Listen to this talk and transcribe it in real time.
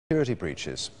Security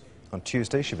breaches. On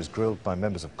Tuesday, she was grilled by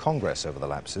members of Congress over the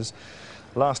lapses.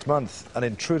 Last month, an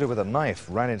intruder with a knife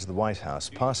ran into the White House,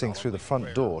 passing through the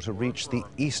front door to reach the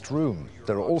East Room.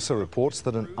 There are also reports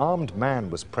that an armed man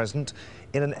was present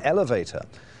in an elevator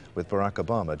with Barack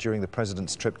Obama during the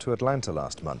president's trip to Atlanta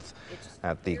last month.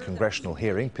 At the congressional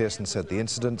hearing, Pierson said the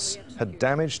incidents had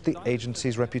damaged the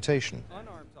agency's reputation.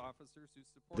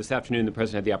 This afternoon, the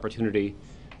president had the opportunity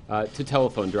to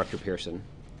telephone Director Pierson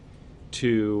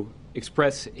to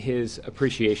express his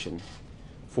appreciation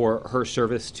for her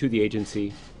service to the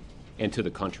agency and to the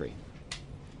country.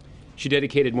 She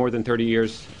dedicated more than 30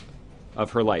 years of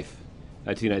her life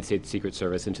to the United States Secret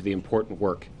Service and to the important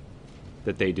work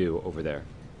that they do over there.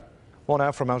 Well,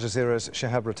 now from Al Jazeera's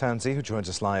Shihab Rattanzi, who joins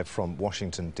us live from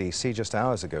Washington, D.C. Just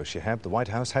hours ago, Shihab, the White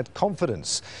House had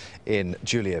confidence in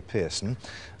Julia Pierson.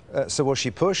 So was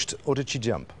she pushed or did she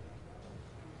jump?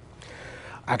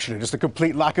 Actually, just a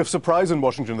complete lack of surprise in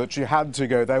Washington that she had to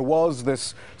go. There was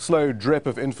this slow drip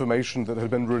of information that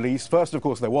had been released. First, of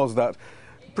course, there was that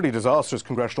pretty disastrous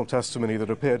congressional testimony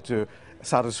that appeared to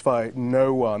satisfy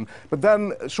no one. But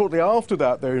then, shortly after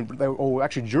that, or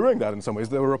actually during that in some ways,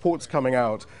 there were reports coming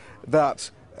out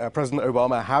that President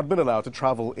Obama had been allowed to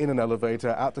travel in an elevator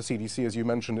at the CDC, as you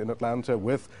mentioned, in Atlanta,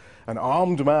 with an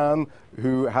armed man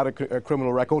who had a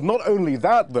criminal record. Not only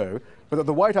that, though, but that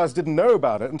the White House didn't know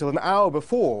about it until an hour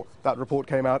before that report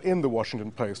came out in the Washington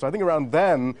Post. I think around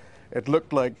then, it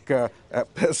looked like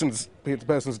Pierson's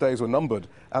days were numbered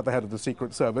at the head of the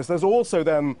Secret Service. There's also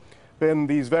then been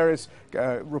these various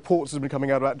reports that have been coming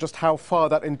out about just how far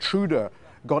that intruder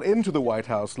got into the White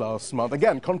House last month,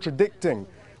 again, contradicting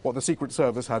what the Secret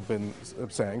Service had been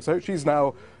saying. So she's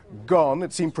now gone.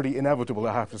 It seemed pretty inevitable,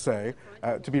 I have to say,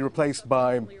 to be replaced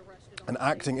by an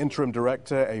acting interim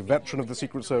director, a veteran of the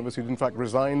Secret Service who'd in fact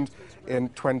resigned in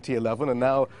 2011, and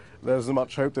now there's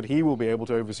much hope that he will be able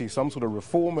to oversee some sort of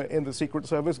reform in the Secret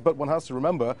Service. But one has to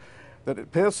remember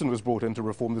that Pierson was brought in to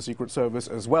reform the Secret Service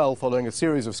as well, following a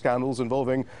series of scandals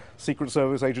involving Secret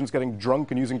Service agents getting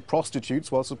drunk and using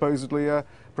prostitutes while supposedly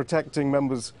protecting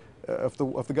members of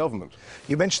the government.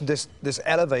 You mentioned this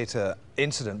elevator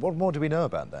incident. What more do we know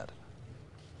about that?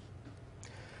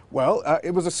 Well,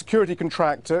 it was a security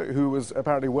contractor who was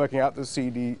apparently working at the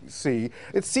CDC.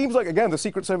 It seems like, again, the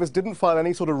Secret Service didn't file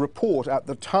any sort of report at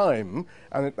the time,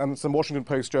 and some Washington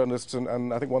Post journalists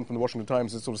and I think one from the Washington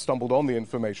Times has sort of stumbled on the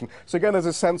information. So again, there's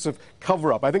a sense of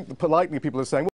cover-up. I think politely people are saying,